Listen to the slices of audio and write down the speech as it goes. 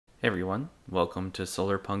Hey everyone, welcome to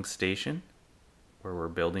Solarpunk Station, where we're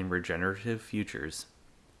building regenerative futures.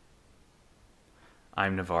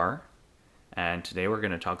 I'm Navarre, and today we're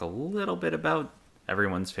going to talk a little bit about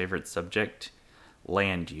everyone's favorite subject,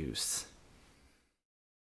 land use.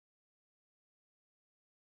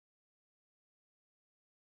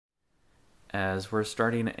 As we're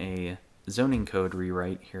starting a zoning code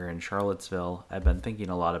rewrite here in Charlottesville, I've been thinking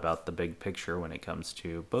a lot about the big picture when it comes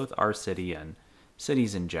to both our city and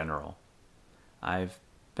cities in general. I've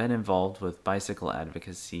been involved with bicycle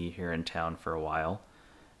advocacy here in town for a while,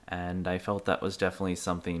 and I felt that was definitely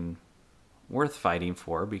something worth fighting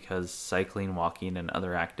for because cycling, walking, and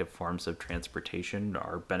other active forms of transportation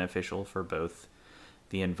are beneficial for both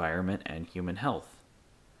the environment and human health.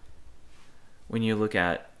 When you look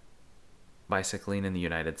at bicycling in the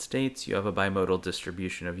United States, you have a bimodal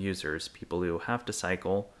distribution of users, people who have to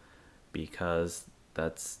cycle because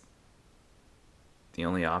that's the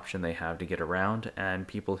only option they have to get around, and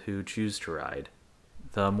people who choose to ride.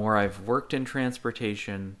 The more I've worked in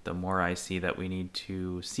transportation, the more I see that we need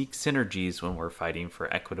to seek synergies when we're fighting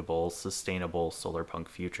for equitable, sustainable solarpunk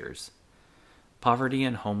futures. Poverty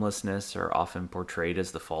and homelessness are often portrayed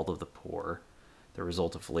as the fault of the poor, the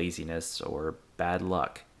result of laziness or bad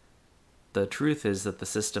luck. The truth is that the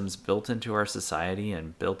systems built into our society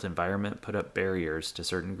and built environment put up barriers to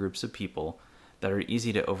certain groups of people that are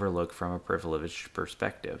easy to overlook from a privileged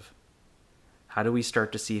perspective. How do we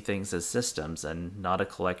start to see things as systems and not a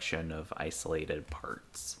collection of isolated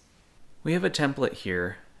parts? We have a template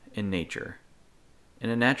here in nature. In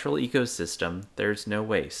a natural ecosystem, there's no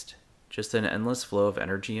waste, just an endless flow of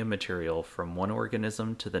energy and material from one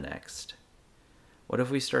organism to the next. What if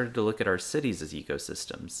we started to look at our cities as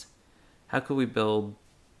ecosystems? How could we build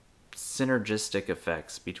synergistic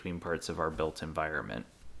effects between parts of our built environment?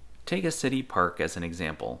 Take a city park as an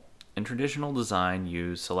example. In traditional design,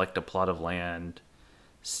 you select a plot of land,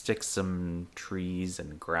 stick some trees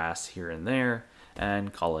and grass here and there,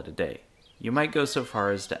 and call it a day. You might go so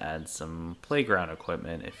far as to add some playground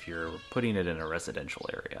equipment if you're putting it in a residential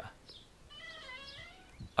area.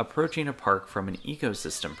 Approaching a park from an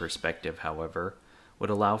ecosystem perspective, however, would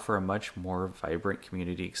allow for a much more vibrant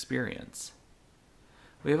community experience.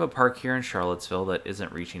 We have a park here in Charlottesville that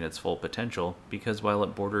isn't reaching its full potential because while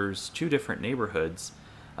it borders two different neighborhoods,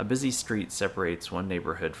 a busy street separates one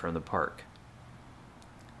neighborhood from the park.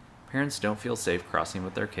 Parents don't feel safe crossing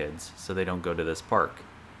with their kids, so they don't go to this park.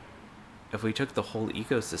 If we took the whole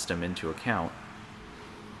ecosystem into account,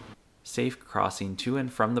 safe crossing to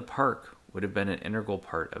and from the park would have been an integral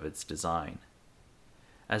part of its design.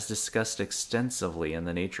 As discussed extensively in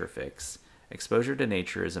the Nature Fix, exposure to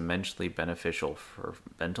nature is immensely beneficial for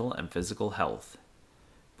mental and physical health.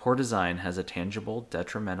 Poor design has a tangible,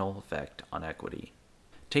 detrimental effect on equity.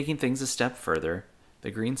 Taking things a step further,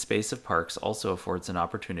 the green space of parks also affords an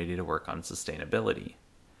opportunity to work on sustainability.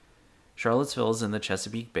 Charlottesville is in the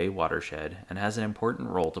Chesapeake Bay watershed and has an important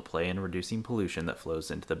role to play in reducing pollution that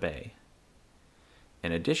flows into the bay.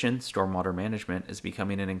 In addition, stormwater management is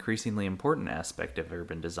becoming an increasingly important aspect of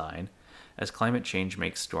urban design as climate change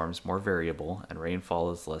makes storms more variable and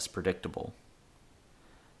rainfall is less predictable.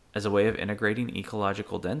 As a way of integrating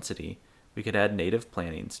ecological density, we could add native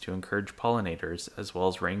plantings to encourage pollinators as well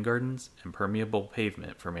as rain gardens and permeable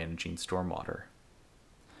pavement for managing stormwater.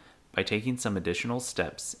 By taking some additional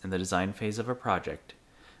steps in the design phase of a project,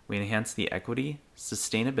 we enhance the equity,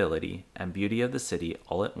 sustainability, and beauty of the city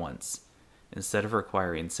all at once, instead of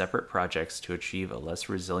requiring separate projects to achieve a less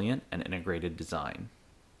resilient and integrated design.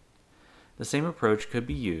 The same approach could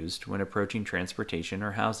be used when approaching transportation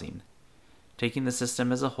or housing. Taking the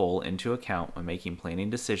system as a whole into account when making planning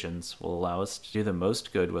decisions will allow us to do the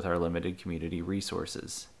most good with our limited community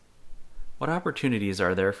resources. What opportunities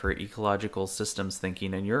are there for ecological systems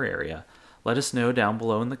thinking in your area? Let us know down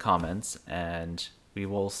below in the comments, and we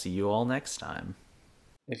will see you all next time.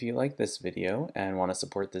 If you like this video and want to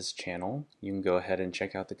support this channel, you can go ahead and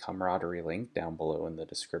check out the camaraderie link down below in the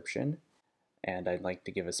description. And I'd like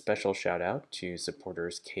to give a special shout out to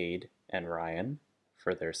supporters Cade and Ryan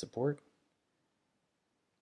for their support.